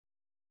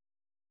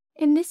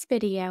In this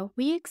video,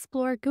 we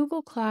explore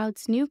Google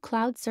Cloud's new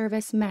cloud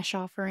service mesh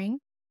offering,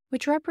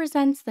 which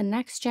represents the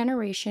next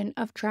generation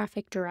of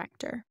Traffic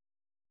Director.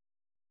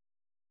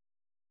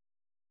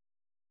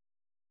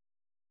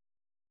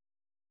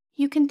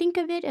 You can think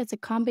of it as a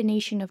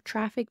combination of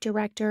Traffic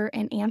Director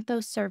and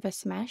Anthos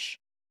Service Mesh,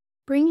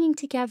 bringing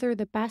together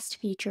the best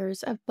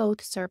features of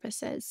both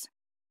services.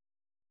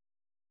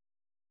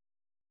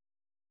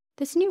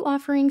 This new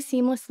offering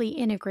seamlessly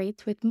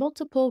integrates with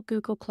multiple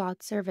Google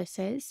Cloud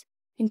services,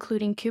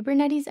 including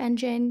Kubernetes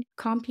Engine,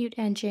 Compute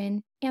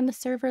Engine, and the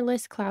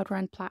serverless Cloud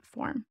Run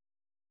platform.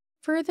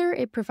 Further,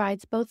 it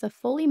provides both a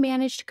fully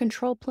managed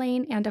control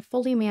plane and a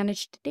fully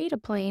managed data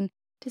plane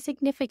to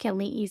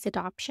significantly ease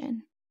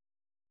adoption.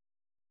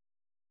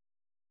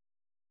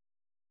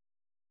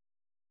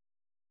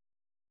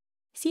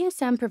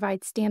 CSM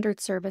provides standard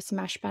service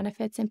mesh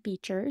benefits and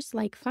features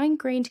like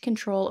fine-grained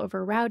control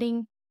over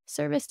routing,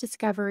 service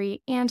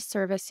discovery, and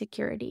service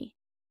security.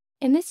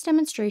 In this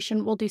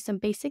demonstration, we'll do some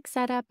basic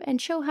setup and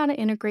show how to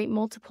integrate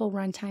multiple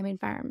runtime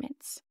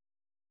environments.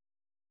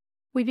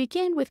 We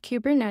begin with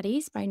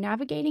Kubernetes by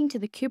navigating to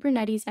the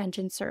Kubernetes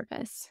Engine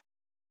service.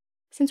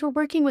 Since we're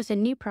working with a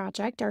new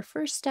project, our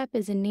first step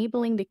is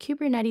enabling the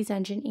Kubernetes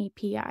Engine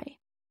API.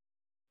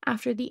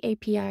 After the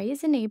API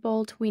is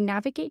enabled, we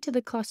navigate to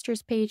the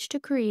clusters page to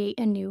create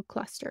a new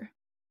cluster.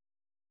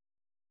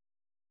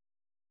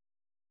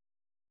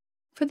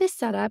 For this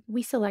setup,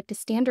 we select a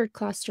standard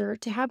cluster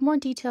to have more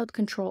detailed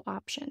control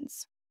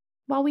options.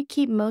 While we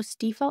keep most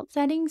default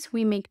settings,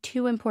 we make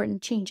two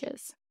important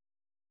changes.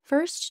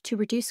 First, to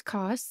reduce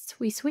costs,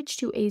 we switch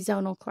to a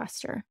zonal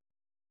cluster.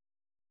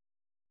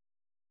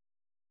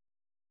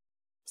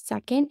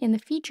 Second, in the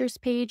Features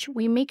page,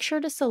 we make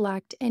sure to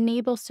select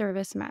Enable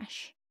Service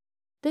Mesh.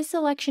 This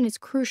selection is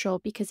crucial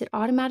because it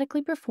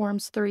automatically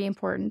performs three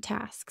important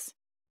tasks.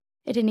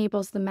 It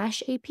enables the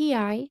Mesh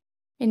API,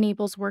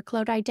 enables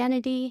workload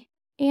identity,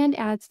 and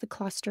adds the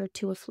cluster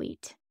to a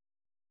fleet.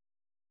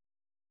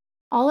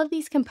 All of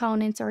these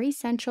components are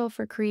essential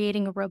for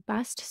creating a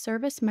robust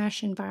service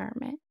mesh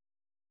environment.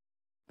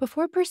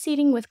 Before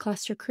proceeding with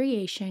cluster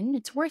creation,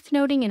 it's worth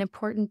noting an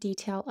important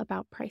detail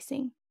about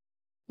pricing.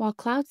 While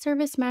Cloud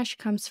Service Mesh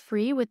comes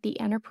free with the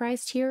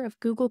Enterprise tier of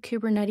Google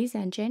Kubernetes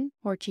Engine,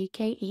 or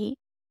GKE,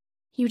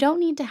 you don't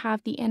need to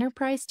have the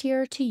Enterprise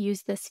tier to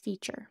use this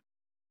feature.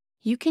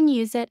 You can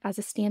use it as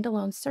a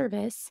standalone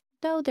service,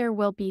 though there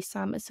will be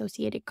some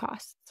associated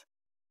costs.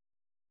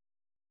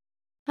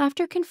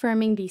 After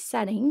confirming these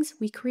settings,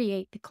 we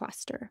create the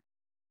cluster.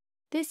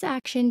 This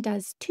action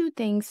does two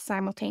things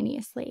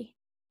simultaneously.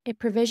 It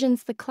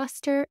provisions the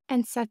cluster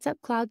and sets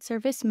up Cloud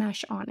Service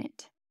Mesh on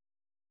it.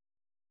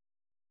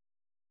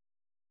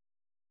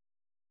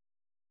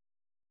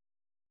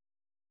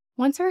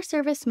 Once our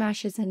service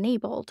mesh is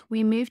enabled,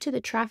 we move to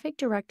the Traffic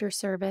Director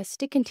service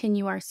to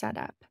continue our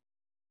setup.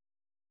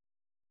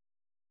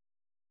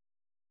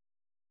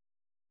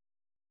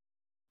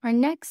 Our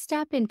next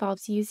step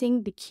involves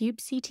using the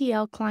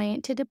kubectl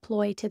client to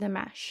deploy to the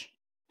mesh.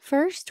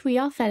 First, we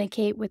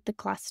authenticate with the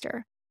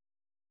cluster.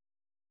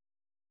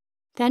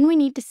 Then we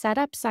need to set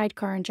up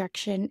Sidecar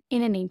Injection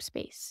in a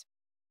namespace.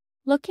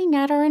 Looking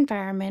at our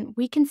environment,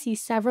 we can see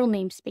several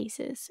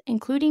namespaces,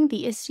 including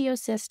the Istio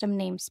system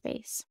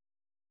namespace.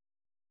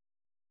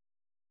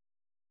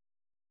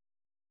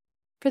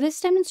 For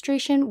this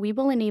demonstration, we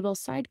will enable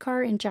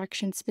Sidecar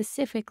Injection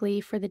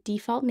specifically for the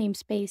default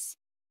namespace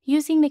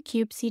using the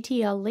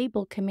kubectl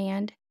label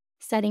command,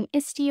 setting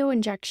Istio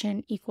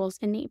injection equals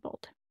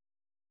enabled.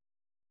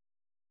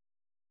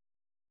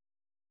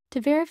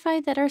 To verify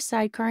that our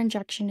Sidecar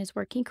Injection is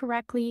working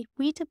correctly,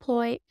 we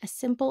deploy a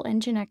simple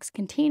Nginx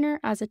container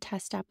as a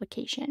test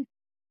application.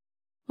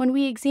 When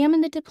we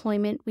examine the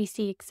deployment, we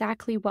see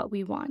exactly what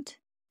we want: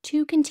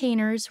 two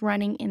containers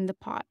running in the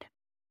pod.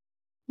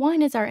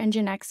 One is our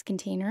Nginx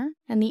container,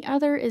 and the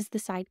other is the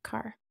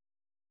sidecar.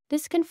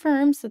 This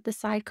confirms that the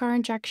Sidecar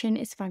Injection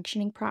is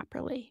functioning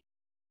properly.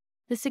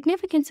 The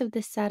significance of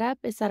this setup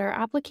is that our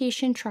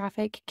application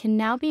traffic can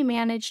now be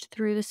managed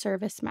through the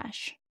service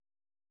mesh.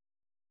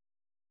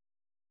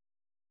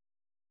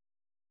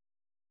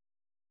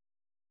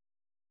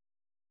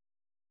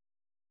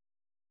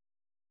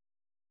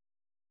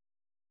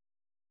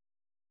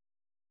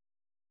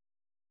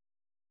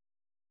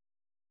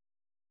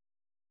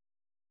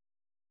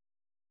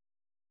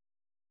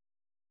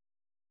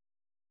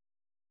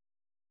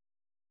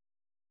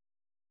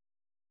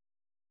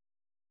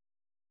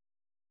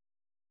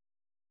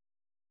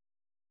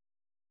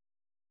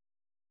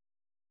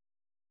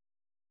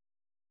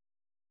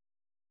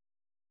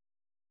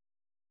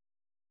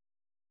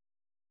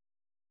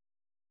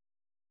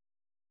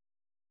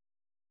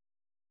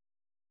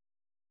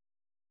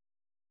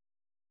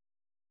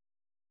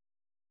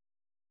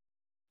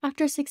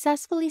 After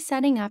successfully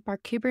setting up our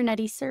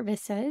Kubernetes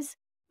services,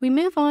 we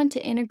move on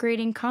to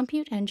integrating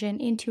Compute Engine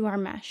into our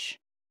mesh.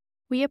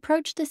 We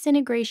approach this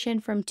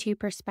integration from two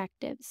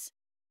perspectives: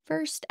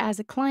 first as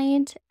a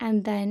client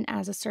and then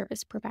as a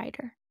service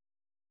provider.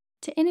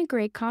 To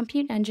integrate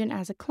Compute Engine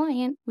as a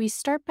client, we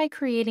start by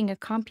creating a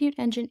Compute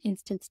Engine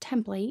instance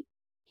template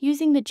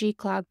using the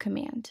gcloud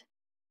command.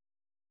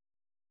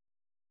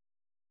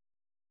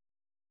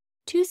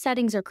 Two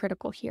settings are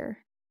critical here.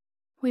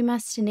 We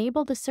must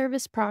enable the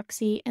service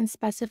proxy and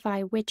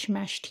specify which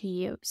mesh to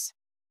use.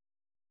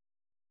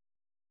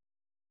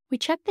 We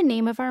check the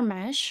name of our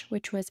mesh,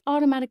 which was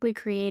automatically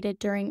created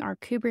during our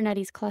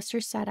Kubernetes cluster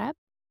setup,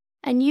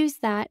 and use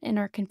that in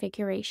our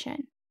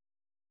configuration.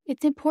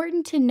 It's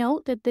important to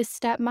note that this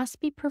step must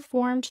be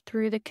performed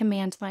through the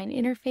command line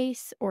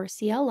interface, or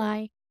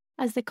CLI,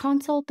 as the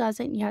console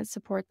doesn't yet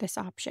support this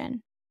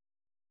option.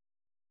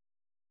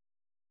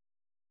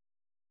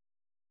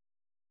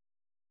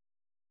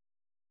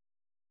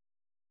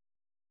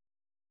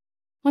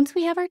 Once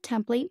we have our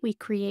template, we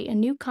create a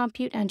new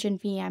Compute Engine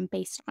VM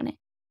based on it.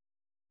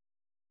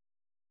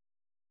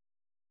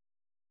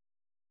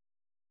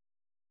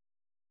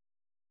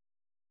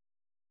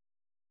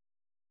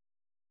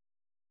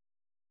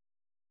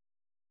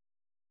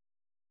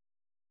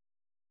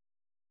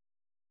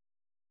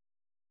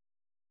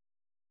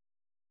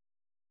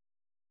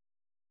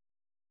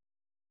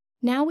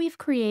 Now we've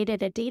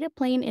created a data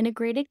plane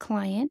integrated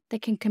client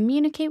that can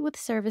communicate with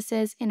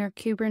services in our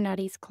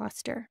Kubernetes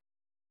cluster.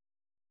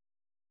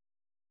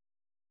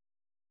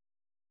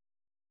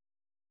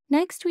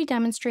 Next, we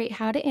demonstrate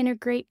how to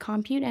integrate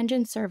Compute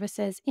Engine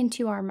services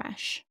into our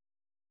mesh.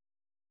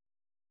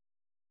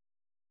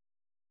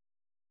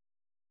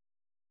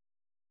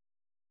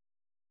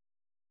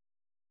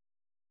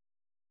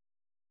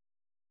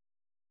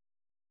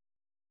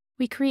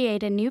 We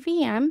create a new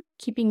VM,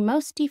 keeping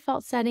most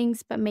default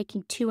settings but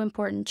making two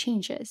important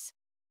changes.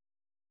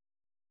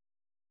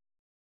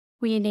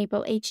 We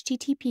enable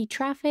HTTP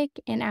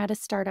traffic and add a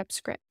startup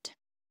script.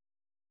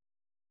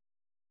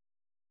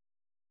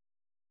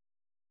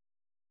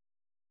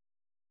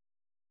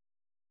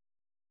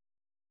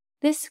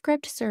 This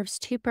script serves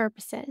two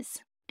purposes.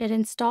 It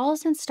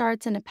installs and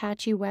starts an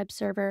Apache web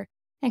server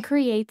and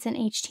creates an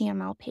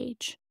HTML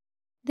page.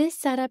 This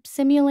setup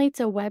simulates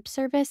a web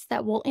service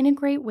that will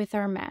integrate with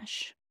our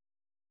mesh.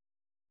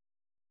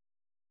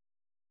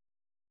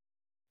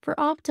 For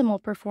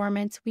optimal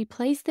performance, we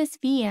place this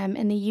VM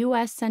in the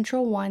US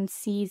Central 1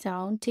 C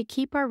zone to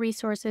keep our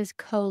resources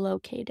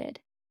co-located.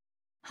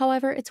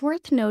 However, it's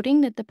worth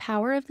noting that the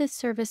power of this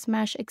service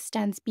mesh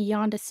extends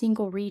beyond a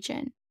single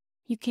region.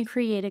 You can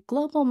create a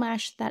global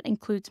mesh that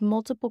includes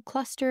multiple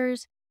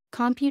clusters,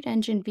 Compute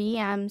Engine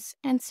VMs,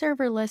 and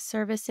serverless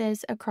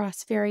services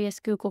across various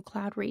Google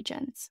Cloud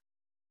regions.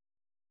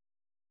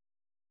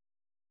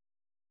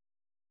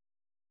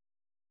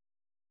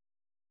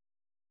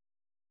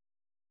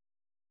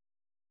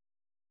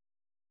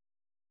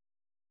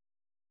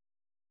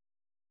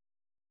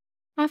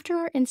 After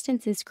our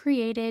instance is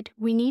created,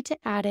 we need to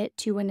add it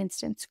to an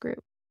instance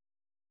group.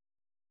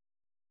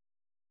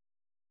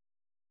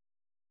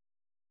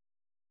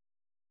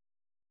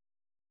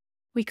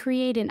 We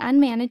create an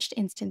unmanaged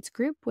instance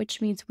group,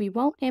 which means we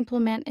won't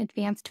implement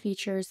advanced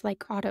features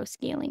like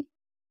auto-scaling.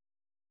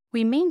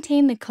 We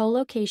maintain the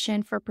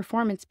co-location for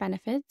performance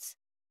benefits,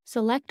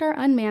 select our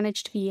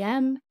unmanaged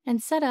VM,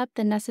 and set up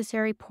the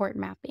necessary port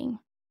mapping.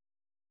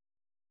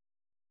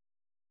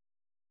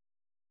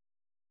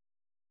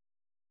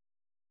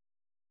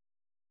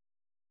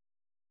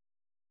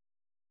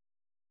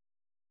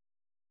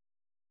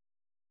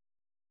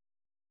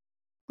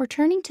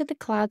 Returning to the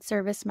Cloud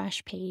Service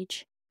Mesh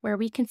page, where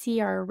we can see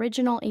our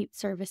original 8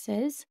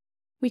 services,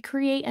 we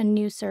create a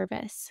new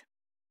service.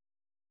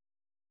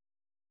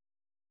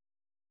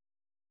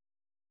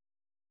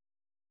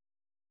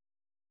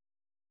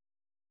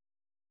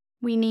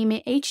 We name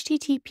it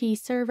HTTP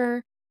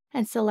Server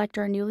and select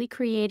our newly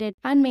created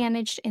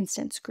unmanaged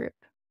instance group.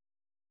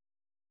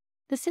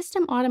 The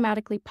system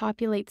automatically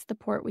populates the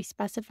port we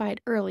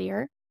specified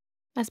earlier.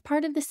 As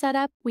part of the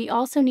setup, we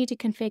also need to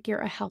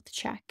configure a health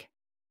check.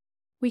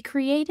 We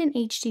create an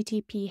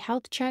HTTP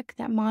health check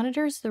that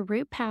monitors the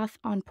root path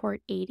on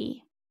port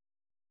 80.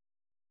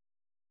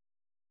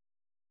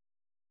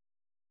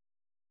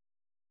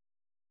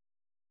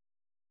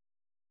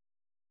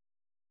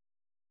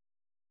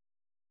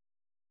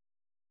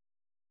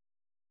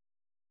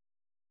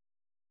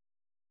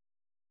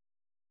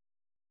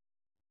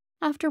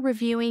 After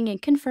reviewing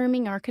and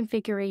confirming our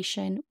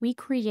configuration, we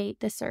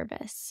create the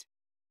service.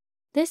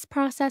 This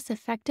process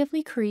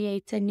effectively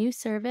creates a new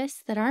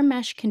service that our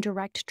mesh can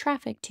direct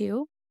traffic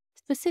to,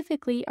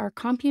 specifically our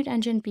Compute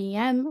Engine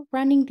VM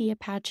running the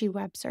Apache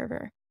web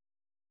server.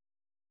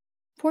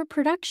 For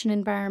production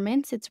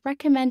environments, it's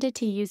recommended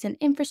to use an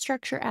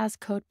infrastructure as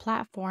code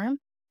platform,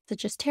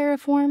 such as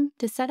Terraform,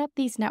 to set up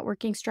these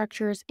networking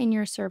structures in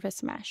your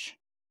service mesh.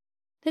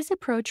 This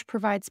approach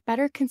provides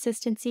better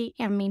consistency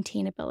and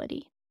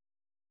maintainability.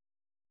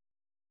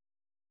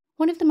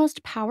 One of the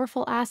most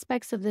powerful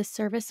aspects of this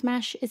service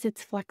mesh is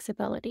its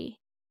flexibility.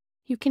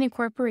 You can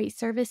incorporate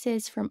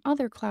services from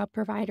other cloud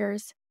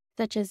providers,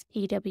 such as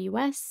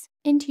AWS,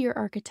 into your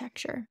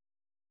architecture.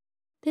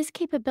 This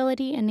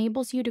capability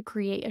enables you to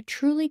create a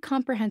truly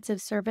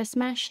comprehensive service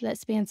mesh that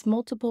spans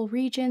multiple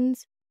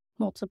regions,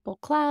 multiple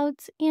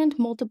clouds, and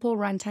multiple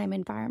runtime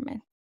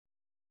environments.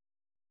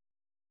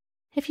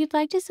 If you'd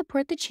like to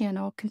support the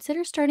channel,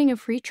 consider starting a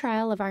free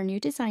trial of our new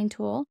design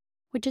tool,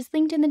 which is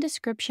linked in the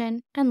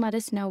description, and let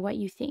us know what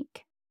you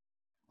think.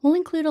 We'll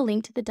include a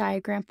link to the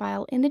diagram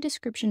file in the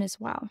description as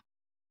well.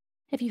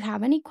 If you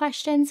have any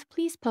questions,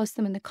 please post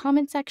them in the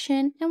comment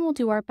section and we'll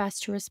do our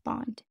best to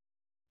respond.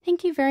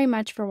 Thank you very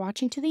much for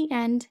watching to the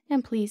end,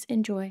 and please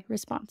enjoy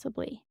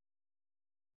responsibly.